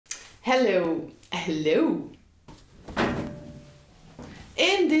Hello.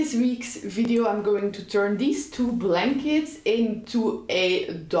 In this week's video, I'm going to turn these two blankets into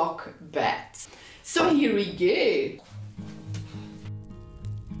a dog bed. So here we go.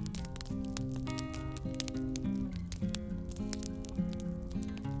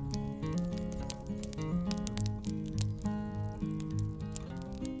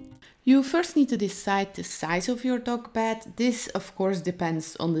 You first need to decide the size of your dog bed. This of course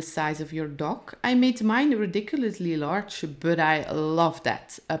depends on the size of your dog. I made mine ridiculously large, but I love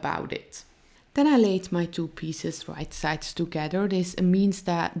that about it. Then I laid my two pieces right sides together. This means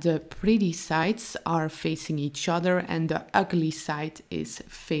that the pretty sides are facing each other and the ugly side is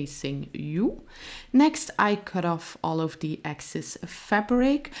facing you. Next, I cut off all of the excess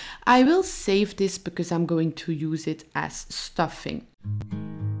fabric. I will save this because I'm going to use it as stuffing.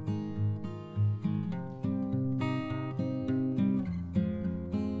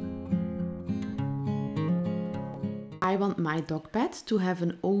 I want my dog bed to have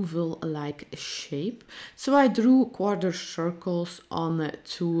an oval-like shape, so I drew quarter circles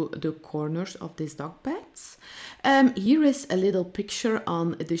onto the corners of this dog bed. Here is a little picture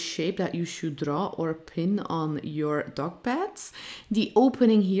on the shape that you should draw or pin on your dog beds. The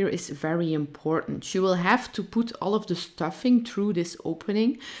opening here is very important. You will have to put all of the stuffing through this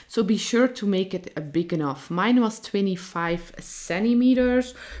opening, so be sure to make it big enough. Mine was 25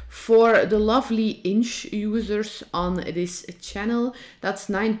 centimeters. For the lovely inch users on this channel, that's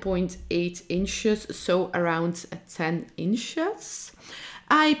 9.8 inches, so around 10 inches.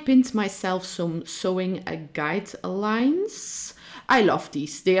 I pinned myself some sewing guidelines. I love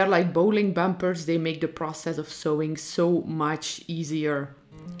these. They are like bowling bumpers. They make the process of sewing so much easier.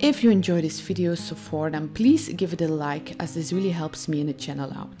 If you enjoy this video so far, then please give it a like, as this really helps me and the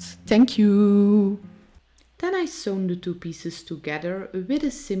channel out. Thank you! Then I sewn the two pieces together with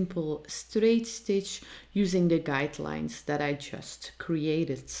a simple straight stitch using the guidelines that I just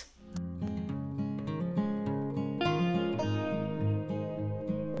created.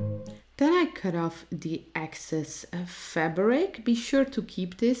 Then I cut off the excess fabric. Be sure to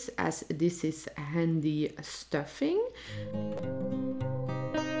keep this, as this is handy stuffing.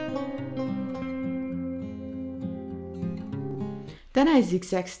 Then I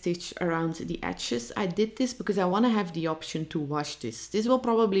zigzag stitch around the edges. I did this because I want to have the option to wash this. This will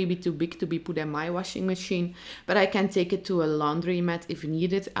probably be too big to be put in my washing machine, but I can take it to a laundromat if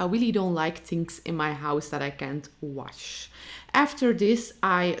needed. I really don't like things in my house that I can't wash. After this,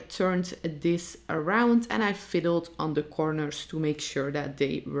 I turned this around and I fiddled on the corners to make sure that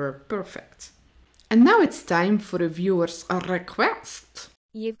they were perfect. And now it's time for a viewer's request.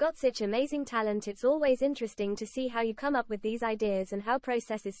 You've got such amazing talent. It's always interesting to see how you come up with these ideas and how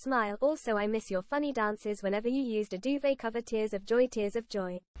processes smile. Also, I miss your funny dances whenever you used a duvet cover. Tears of joy, tears of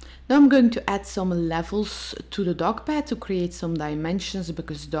joy. Now I'm going to add some levels to the dog bed to create some dimensions,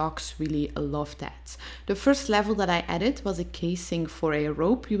 because dogs really love that. The first level that I added was a casing for a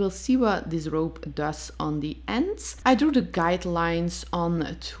rope. You will see what this rope does on the ends. I drew the guidelines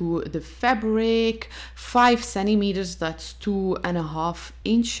onto the fabric, 5 centimeters, that's 2.5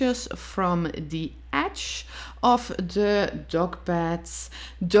 inches from the edge of the dog beds.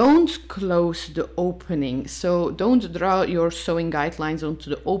 Don't close the opening, so don't draw your sewing guidelines onto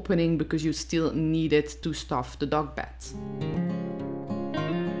the opening because you still need it to stuff the dog bed.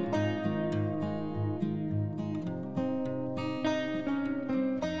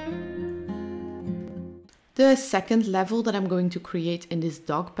 The second level that I'm going to create in this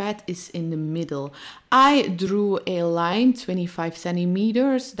dog bed is in the middle. I drew a line 25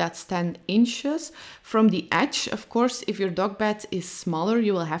 centimeters, that's 10 inches from the edge. Of course, if your dog bed is smaller,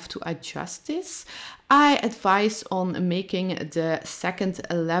 you will have to adjust this. I advise on making the second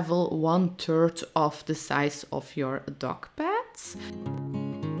level 1/3 of the size of your dog beds.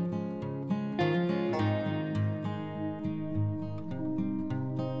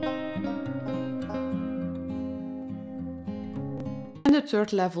 And the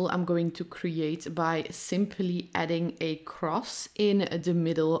third level I'm going to create by simply adding a cross in the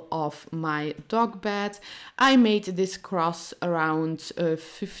middle of my dog bed. I made this cross around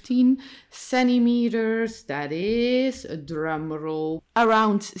 15 centimeters, that is, drum roll,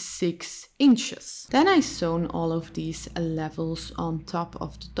 around 6 inches. Then I sewn all of these levels on top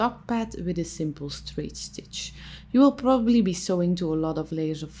of the dog bed with a simple straight stitch. You will probably be sewing to a lot of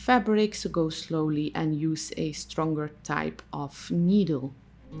layers of fabric, so go slowly and use a stronger type of needle.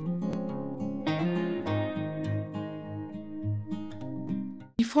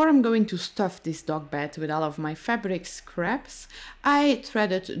 Before I'm going to stuff this dog bed with all of my fabric scraps, I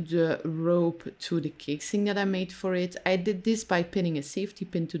threaded the rope to the casing that I made for it. I did this by pinning a safety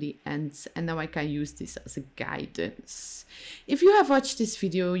pin to the ends, and now I can use this as a guidance. If you have watched this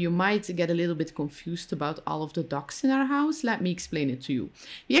video, you might get a little bit confused about all of the dogs in our house. Let me explain it to you.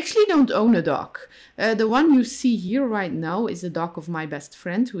 We actually don't own a dog. The one you see here right now is the dog of my best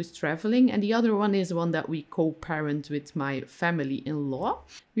friend who is traveling, and the other one is one that we co-parent with my family-in-law.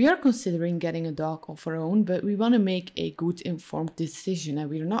 We are considering getting a dog of our own, but we want to make a good informed decision, and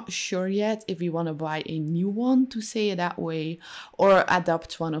we're not sure yet if we want to buy a new one, to say it that way, or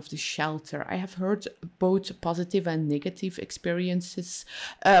adopt one of the shelter. I have heard both positive and negative experiences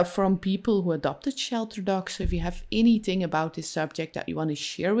from people who adopted shelter dogs. So if you have anything about this subject that you want to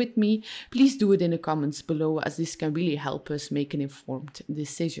share with me, please do it in the comments below, as this can really help us make an informed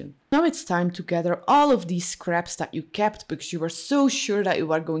decision. Now it's time to gather all of these scraps that you kept because you were so sure that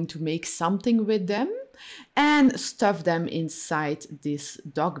you are going to make something with them, and stuff them inside this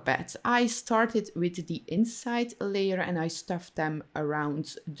dog bed. I started with the inside layer and I stuffed them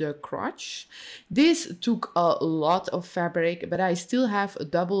around the crotch. This took a lot of fabric, but I still have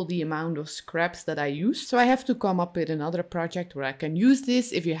double the amount of scraps that I used, so I have to come up with another project where I can use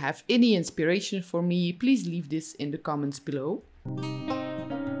this. If you have any inspiration for me, please leave this in the comments below.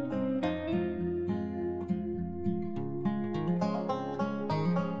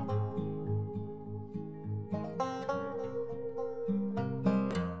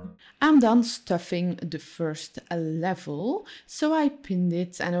 I'm done stuffing the first level, so I pinned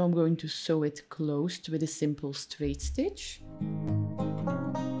it and I'm going to sew it closed with a simple straight stitch.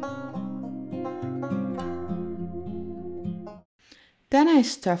 Then I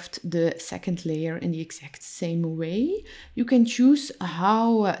stuffed the second layer in the exact same way. You can choose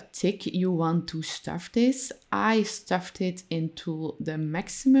how thick you want to stuff this. I stuffed it into the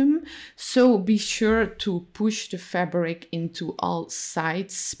maximum, so be sure to push the fabric into all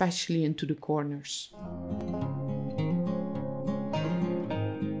sides, especially into the corners.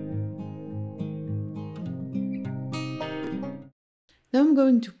 Now I'm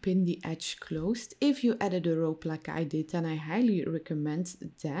going to pin the edge closed. If you added a rope like I did, and I highly recommend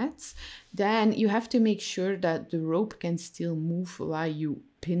that, then you have to make sure that the rope can still move while you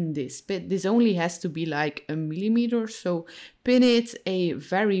pin this. But this only has to be like a millimeter, so pin it a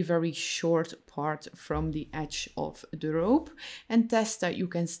very short part from the edge of the rope and test that you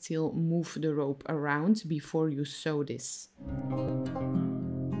can still move the rope around before you sew this.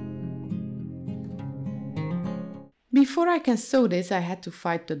 Before I can sew this, I had to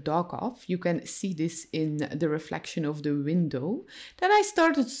fight the dog off. You can see this in the reflection of the window. Then I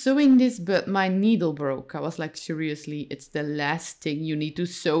started sewing this, but my needle broke. I was like, seriously, it's the last thing you need to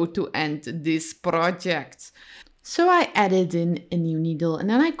sew to end this project. So I added in a new needle, and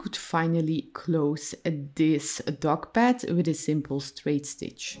then I could finally close this dog bed with a simple straight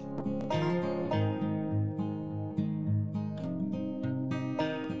stitch.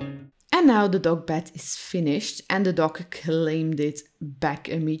 And now the dog bed is finished and the dog claimed it back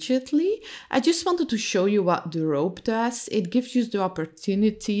immediately. I just wanted to show you what the rope does. It gives you the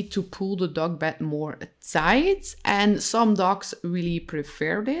opportunity to pull the dog bed more tight, and some dogs really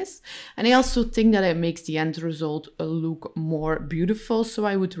prefer this. And I also think that it makes the end result look more beautiful, so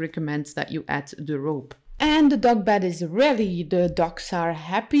I would recommend that you add the rope. And the dog bed is ready, the dogs are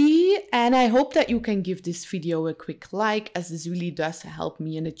happy, and I hope that you can give this video a quick like, as this really does help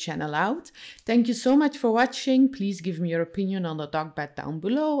me and the channel out. Thank you so much for watching. Please give me your opinion on the dog bed down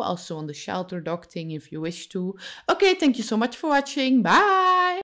below, also on the shelter dog thing if you wish to. Okay, thank you so much for watching. Bye!